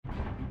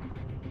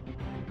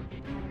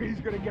He's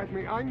gonna get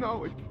me, I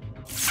know it.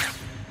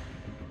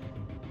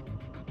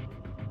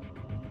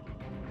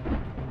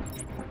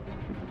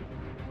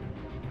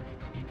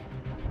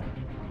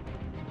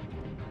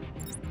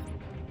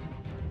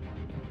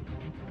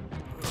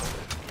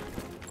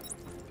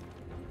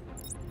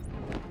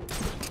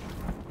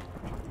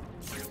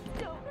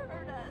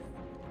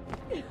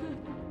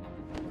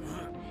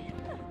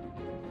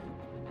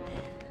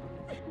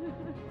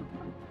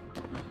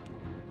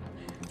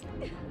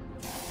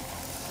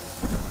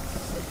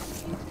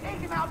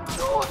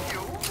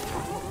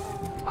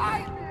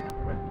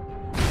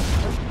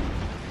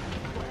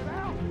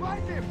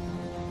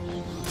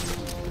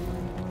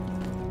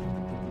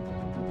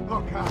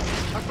 Look,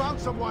 I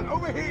found someone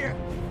over here!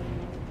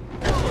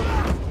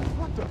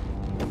 What the?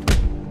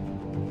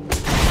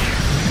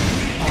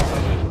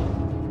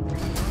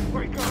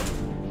 Wake up!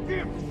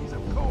 Him! He's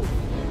up cold!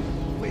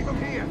 Leave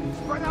him here!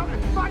 Spread out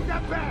and find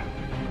that bag!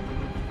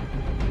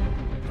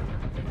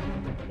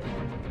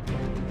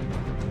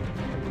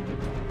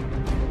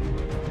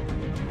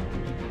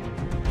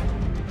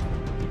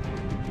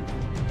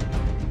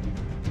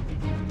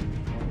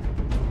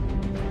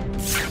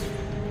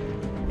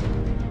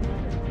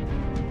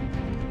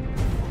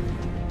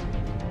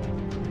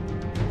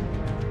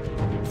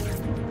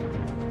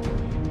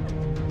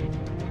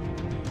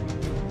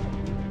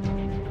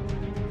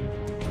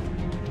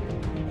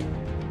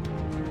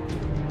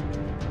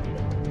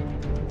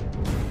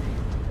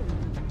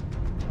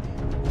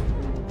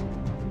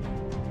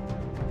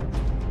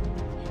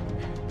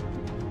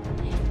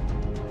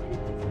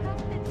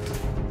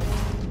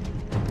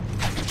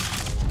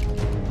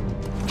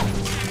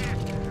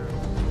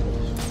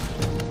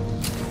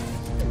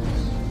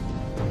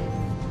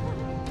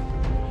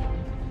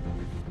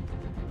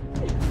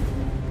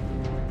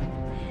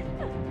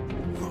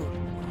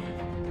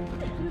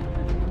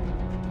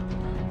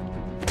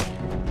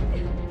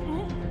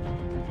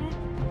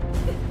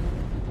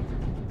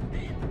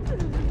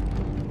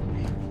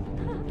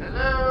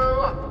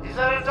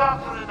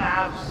 Doctor in the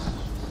house?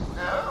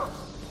 No?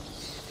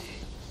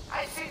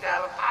 I see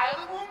now a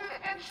pile of wounded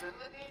henchmen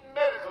that need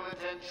medical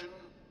attention.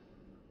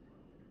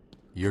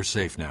 You're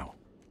safe now.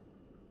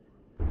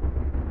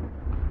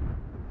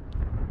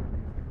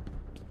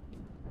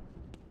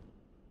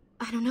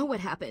 I don't know what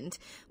happened.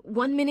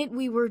 One minute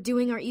we were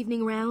doing our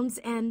evening rounds,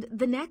 and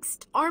the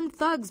next, armed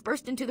thugs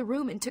burst into the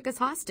room and took us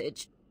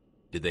hostage.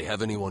 Did they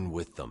have anyone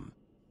with them?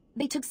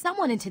 They took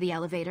someone into the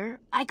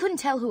elevator. I couldn't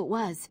tell who it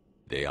was.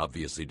 They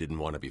obviously didn't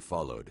want to be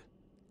followed.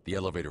 The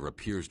elevator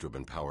appears to have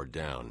been powered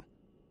down.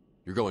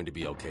 You're going to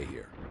be okay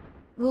here.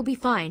 We'll be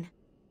fine.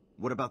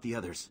 What about the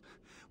others?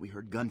 We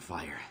heard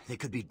gunfire. They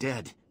could be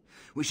dead.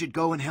 We should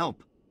go and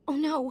help. Oh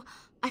no,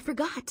 I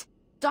forgot.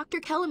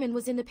 Dr. Kellerman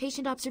was in the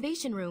patient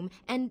observation room,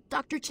 and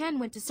Dr. Chen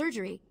went to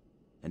surgery.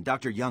 And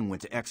Dr. Young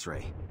went to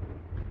X-ray.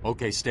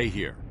 Okay, stay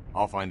here.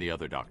 I'll find the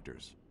other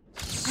doctors.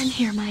 I'm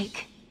here,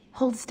 Mike.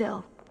 Hold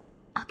still.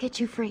 I'll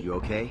get you free. You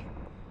okay?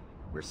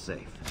 We're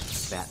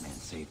safe. Batman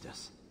saved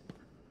us.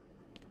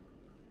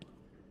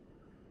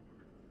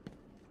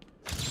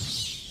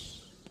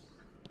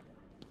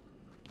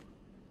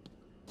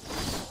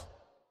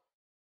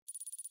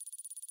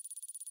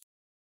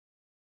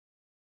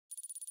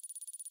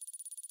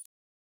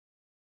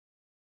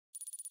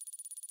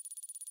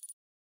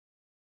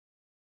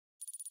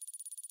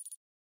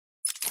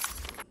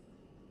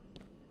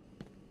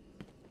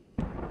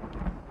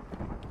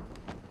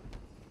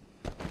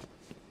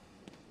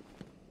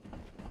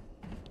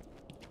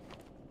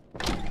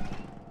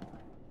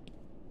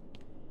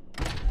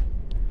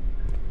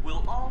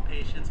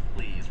 Patients,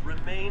 please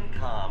remain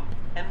calm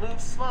and move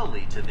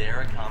slowly to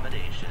their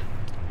accommodation.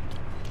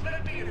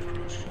 Let me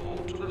introduce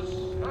you to the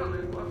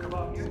sterling work of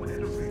our new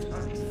head of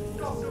research,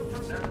 Dr.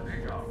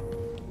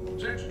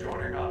 Penelope. Since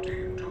joining our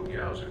team 2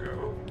 years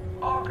ago,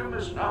 Arkham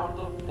is now at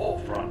the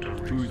forefront of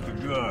research. Who's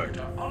the guard?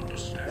 To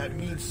understand. That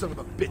means son of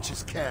a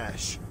bitch's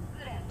cash.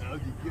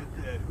 How'd you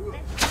get that hook?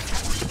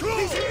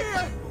 He's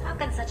here! How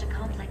can such a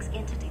complex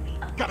entity be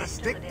Gotta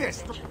stick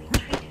this. eventually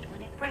treated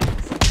when it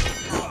breaks?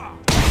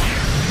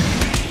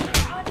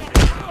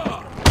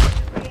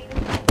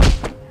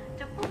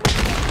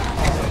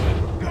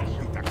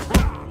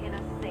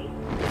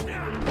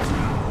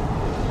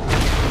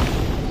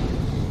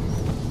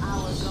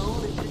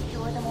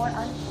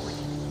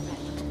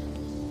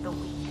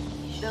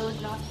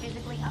 Those not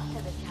physically up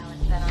to the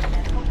challenge that our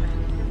medical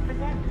services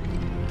present.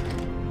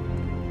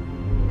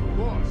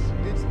 Boss,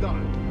 it's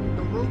done.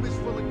 The room is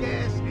full of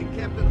gas and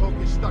Captain Hook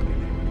is stuck in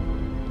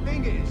there.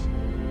 Thing is,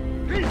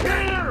 he's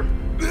here!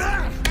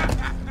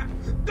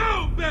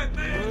 Go,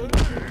 Batman!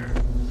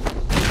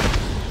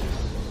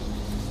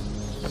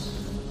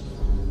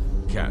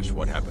 Cash,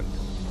 what happened?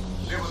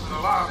 There was an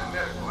alarm in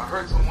medical. I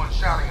heard someone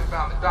shouting and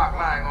found the doc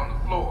lying on the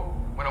floor.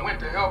 When I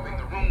went to help him,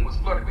 the room was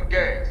flooded with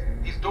gas.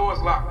 These doors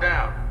locked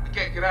down. We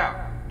can't get out.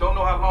 Don't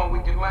know how long we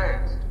can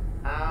last.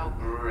 How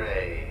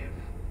brave.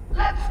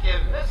 Let's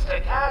give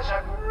Mr. Cash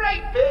a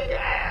great big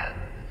hand.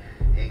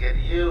 He could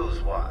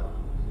use one.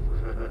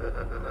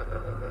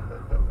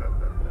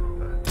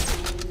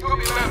 You'll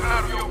be laughing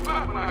out of your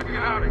mind. when I get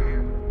out of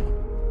here.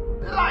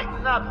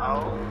 Lighten up,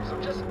 Holmes.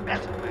 I'm just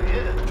messing with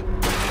you.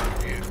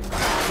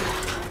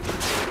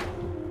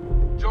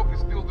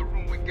 Joker's filled the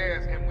room with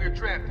gas and we're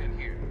trapped in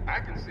here. I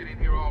can sit in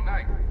here all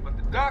night, but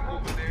the doc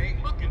over there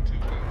ain't looking too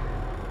good.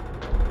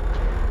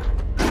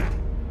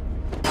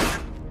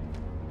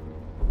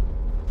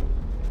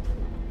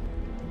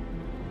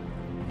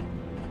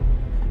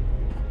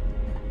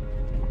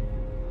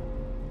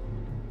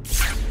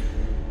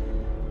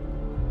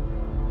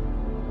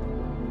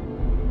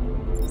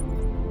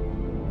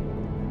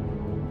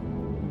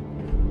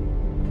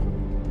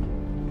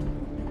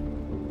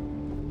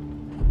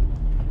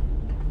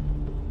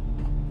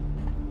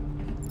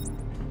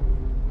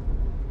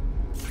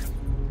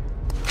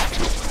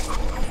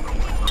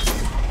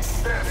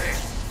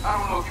 I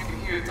don't know if you can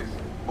hear this.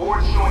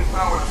 Board showing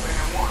power to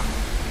fan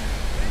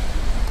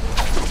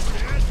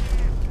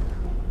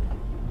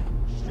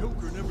 1.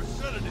 Joker never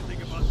said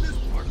anything about this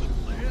part of the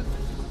plan.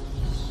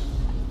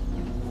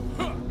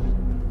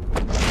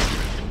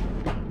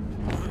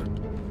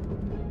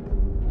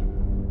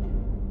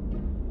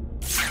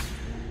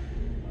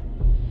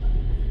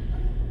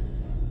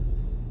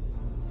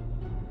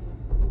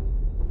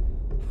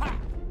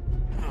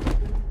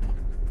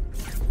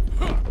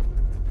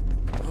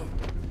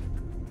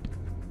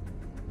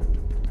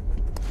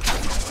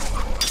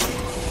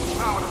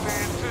 Power to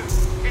fan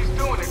 2. He's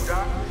doing it,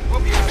 Doc. We'll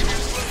be out of here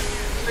soon.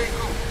 Stay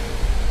cool.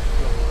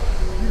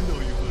 You know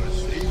you're gonna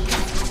save me.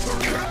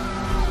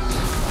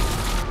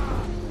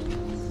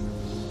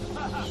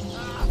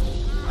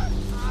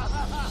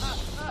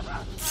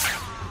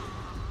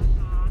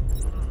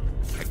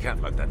 I can't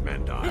let that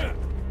man die.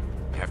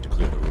 I have to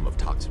clear the room of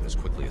toxin as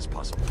quickly as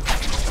possible.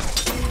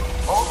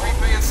 All 3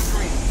 fans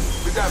agree.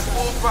 We got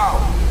full power.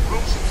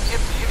 Room should be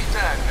empty any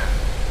time now.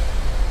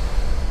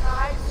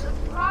 Nice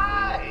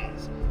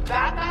surprise!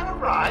 Batman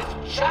arrives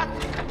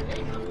just in the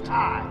nick of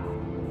time.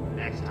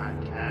 Next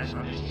time, Cash,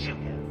 I'll just shoot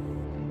him.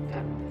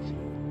 Damn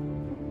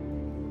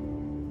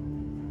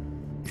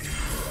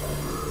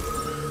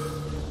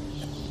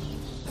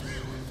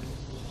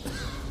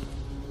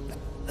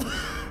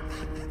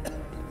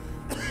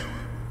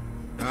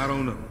it. I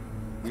don't know.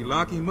 We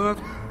lock him up,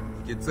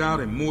 he gets out,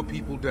 and more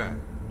people die.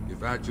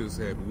 If I just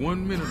had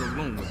 1 minute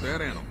alone with that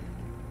animal.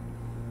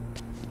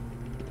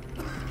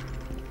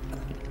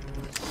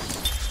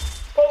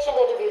 Patient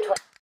interview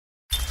 20.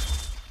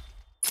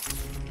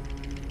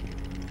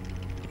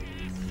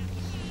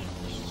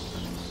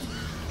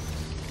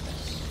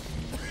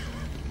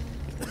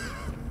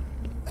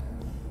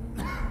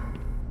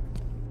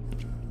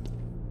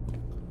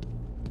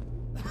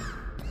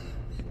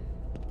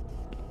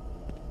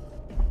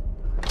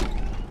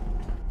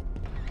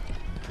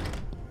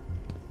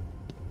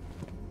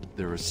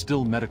 There is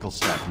still medical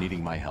staff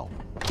needing my help.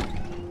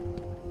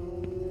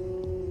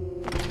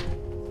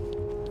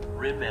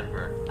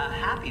 Remember, a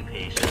happy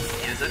patient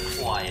is a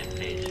quiet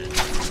patient.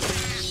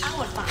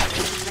 Our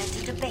findings led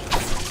to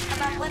debates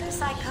about whether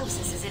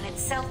psychosis is in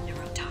itself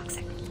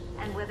neurotoxic,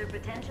 and whether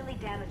potentially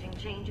damaging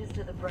changes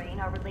to the brain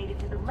are related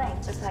to the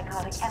length of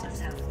psychotic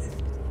episodes.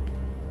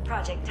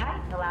 Project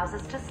Titan allows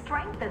us to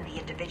strengthen the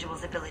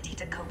individual's ability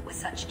to cope with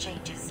such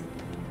changes.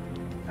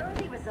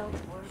 Early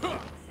results were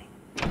promising,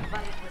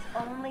 but it was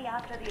only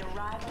after the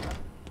arrival of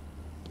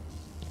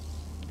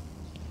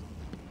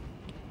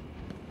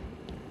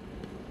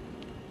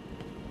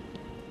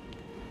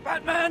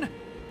Batman!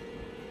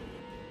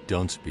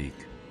 Don't speak.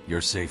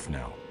 You're safe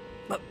now.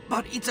 But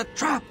it's a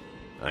trap!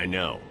 I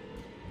know.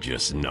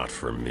 Just not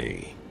for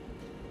me.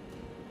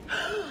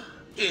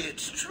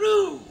 It's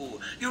true.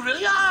 You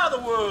really are the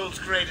world's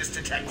greatest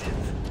detective.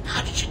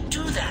 How did you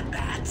do that,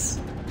 Bats?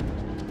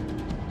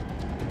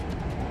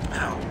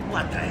 Oh,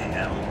 what the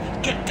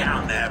hell? Get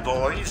down there,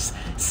 boys.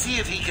 See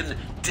if he can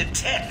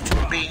detect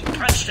being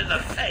punched in the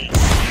face.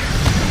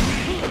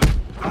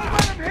 Don't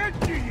let him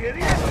hit you, you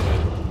idiot!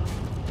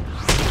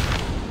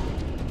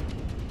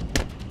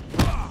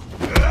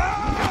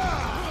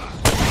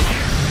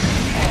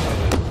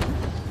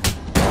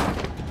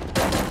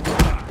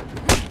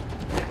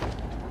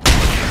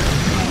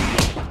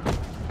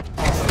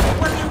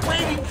 What are you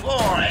waiting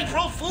for?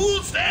 April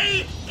Fool's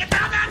Day? Get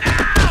down there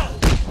now!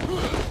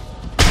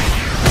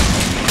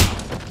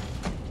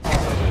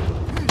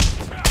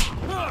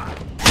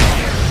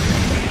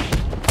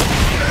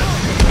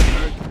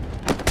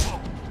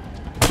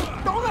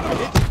 Don't let him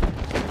hit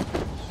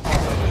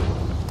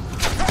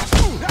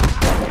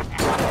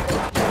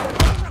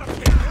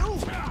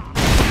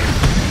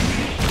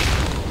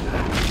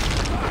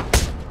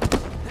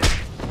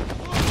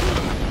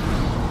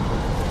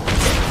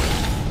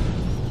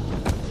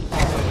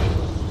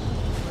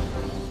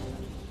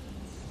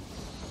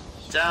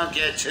Don't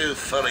get too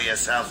full of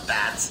yourself,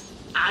 Bats.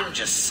 I'm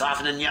just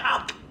softening you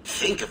up.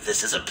 Think of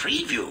this as a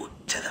preview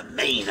to the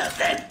main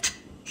event.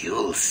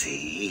 You'll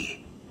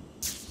see.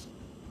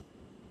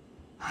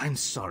 I'm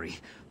sorry.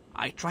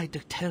 I tried to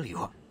tell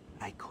you.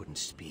 I couldn't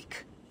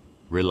speak.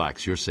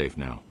 Relax, you're safe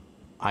now.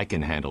 I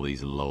can handle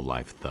these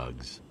low-life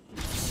thugs.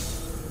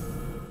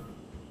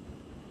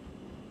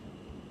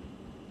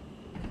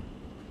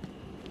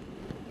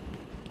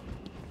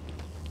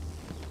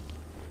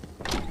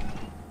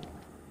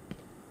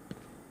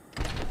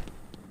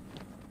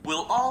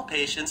 Will all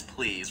patients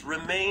please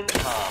remain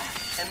calm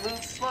and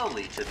move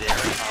slowly to their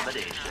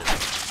accommodation?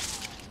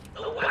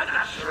 Oh, I'm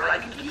not sure I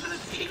can keep it a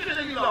secret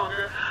any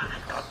longer.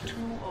 I've got 2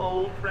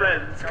 old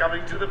friends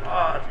coming to the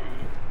party.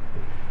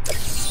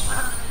 Just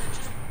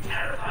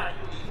terrified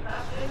you.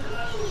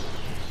 Hello.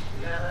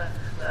 Yeah,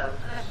 well,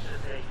 that's the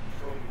day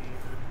for me.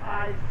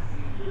 I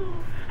see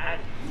you,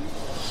 and you.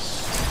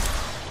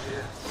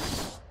 Yeah.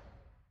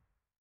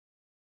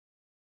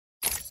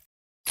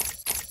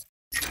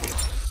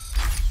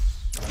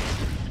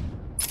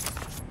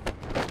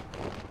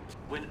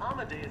 When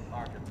Amadeus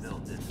Arkham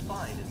built this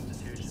fine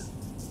institution,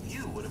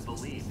 few would have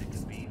believed it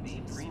could be the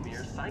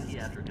premier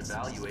psychiatric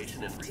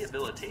evaluation and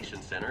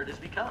rehabilitation center it has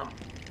become.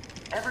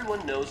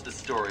 Everyone knows the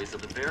stories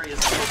of the various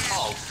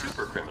so-called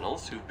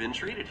supercriminals who've been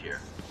treated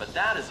here, but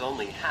that is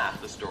only half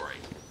the story.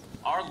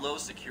 Our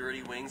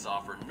low-security wings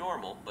offer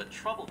normal but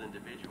troubled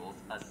individuals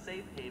a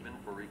safe haven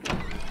for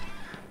recovery.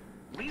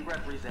 We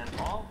represent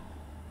all...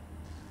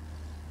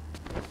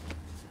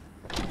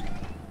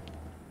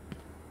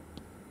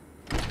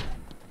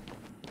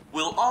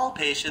 Will all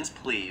patients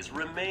please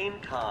remain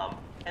calm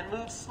and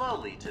move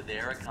slowly to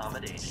their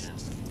accommodation?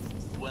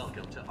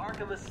 Welcome to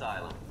Arkham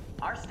Asylum.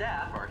 Our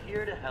staff are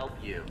here to help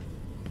you.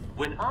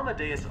 When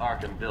Amadeus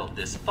Arkham built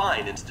this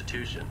fine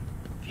institution,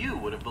 few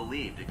would have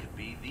believed it could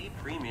be the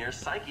premier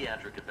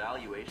psychiatric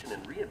evaluation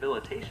and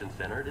rehabilitation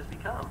center it has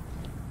become.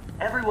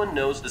 Everyone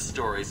knows the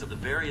stories of the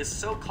various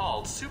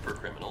so-called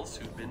supercriminals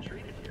who've been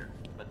treated here,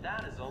 but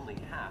that is only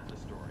half the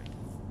story.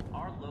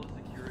 Our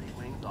low-security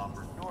wings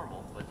offer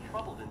normal but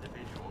troubled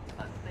individuals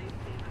a safe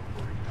haven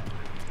for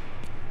recovery.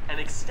 An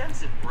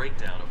extensive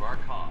breakdown of our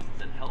costs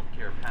and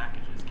healthcare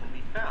packages can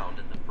be found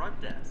at the front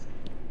desk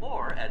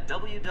or at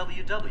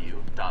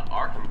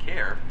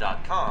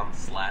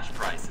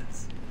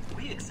www.arkhamcare.com/prices.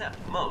 We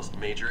accept most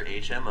major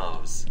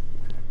HMOs.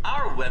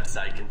 Our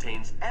website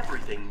contains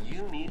everything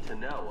you need to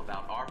know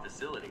about our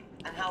facility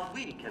and how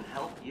we can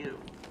help you.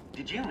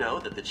 Did you know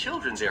that the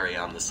children's area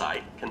on the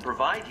site can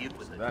provide you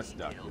with a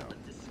detailed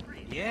but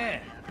discreet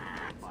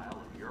profile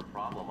of your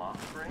problem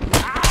offspring?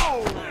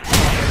 Ow!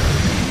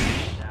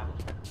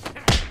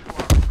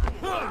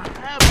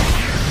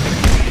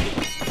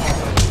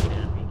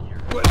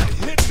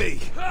 Hit me!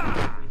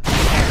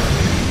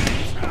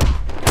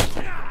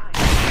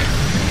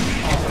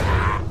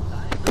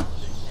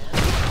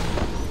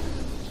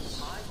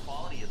 High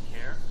quality of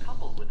care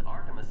coupled with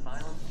Arkham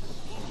Asylum's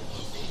convenient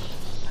location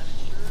has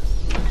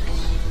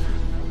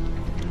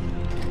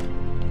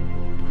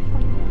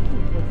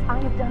I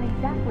have done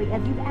exactly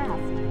as you've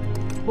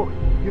asked. Look,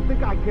 you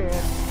think I can?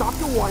 Stop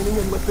your whining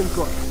and listen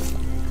good.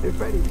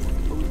 If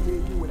anyone moves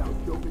near you without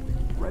Joker's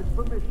express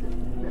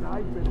permission, then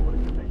I've been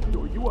ordered to make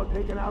sure you are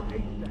taken out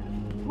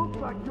ASAP. Looks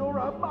like you're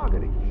a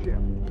bargaining chip.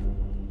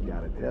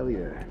 Gotta tell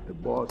you, the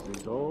boss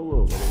is all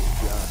over this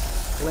job.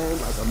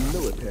 Planned like a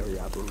military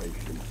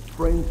operation.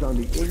 Friends on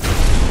the inside.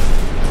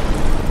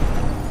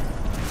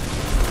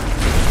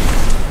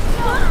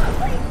 Oh,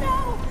 please,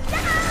 no!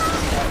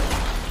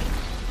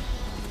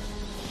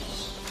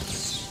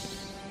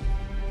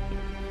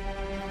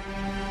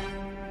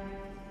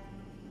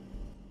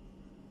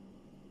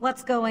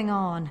 What's going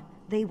on?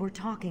 They were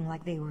talking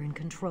like they were in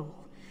control.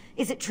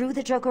 Is it true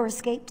the Joker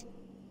escaped?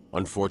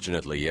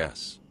 Unfortunately,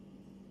 yes.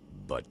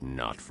 But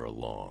not for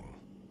long.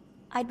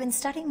 I'd been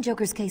studying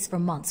Joker's case for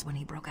months when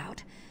he broke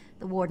out.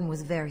 The warden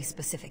was very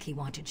specific he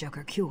wanted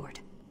Joker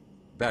cured.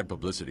 Bad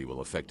publicity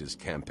will affect his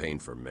campaign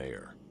for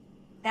mayor.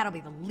 That'll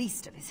be the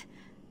least of it.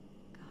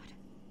 God,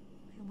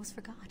 I almost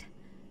forgot.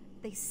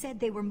 They said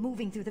they were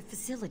moving through the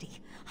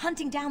facility,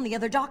 hunting down the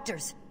other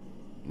doctors.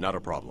 Not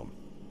a problem.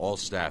 All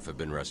staff have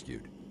been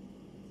rescued.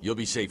 You'll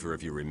be safer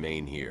if you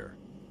remain here.